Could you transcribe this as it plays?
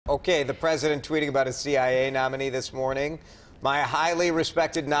Okay, the president tweeting about a CIA nominee this morning. My highly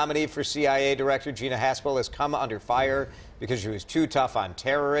respected nominee for CIA Director Gina Haspel has come under fire because she was too tough on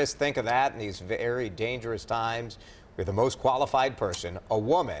terrorists. Think of that in these very dangerous times. We're the most qualified person, a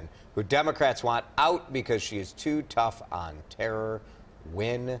woman who Democrats want out because she is too tough on terror.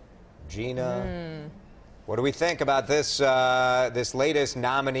 Win, Gina. What do we think about this this latest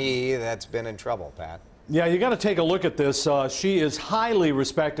nominee that's been in trouble, Pat? Yeah, you got to take a look at this. She is highly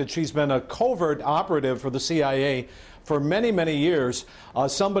respected. She's been a covert operative for the CIA for many, many years.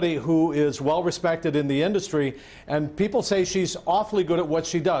 Somebody who is well respected in the industry, and people say she's awfully good at what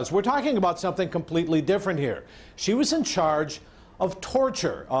she does. We're talking about something completely different here. She was in charge of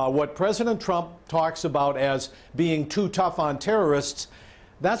torture, what President Trump talks about as being too tough on terrorists.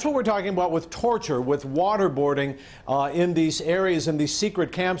 That's what we're talking about with torture, with waterboarding in these areas, in these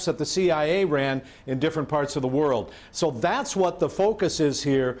secret camps that the CIA ran in different parts of the world. So that's what the focus is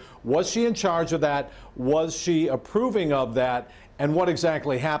here. Was she in charge of that? Was she approving of that? And what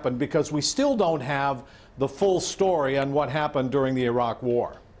exactly happened? Because we still don't have the full story on what happened during the Iraq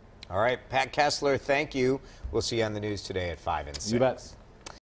War. All right, Pat Kessler, thank you. We'll see you on the news today at 5 and 6. You bet.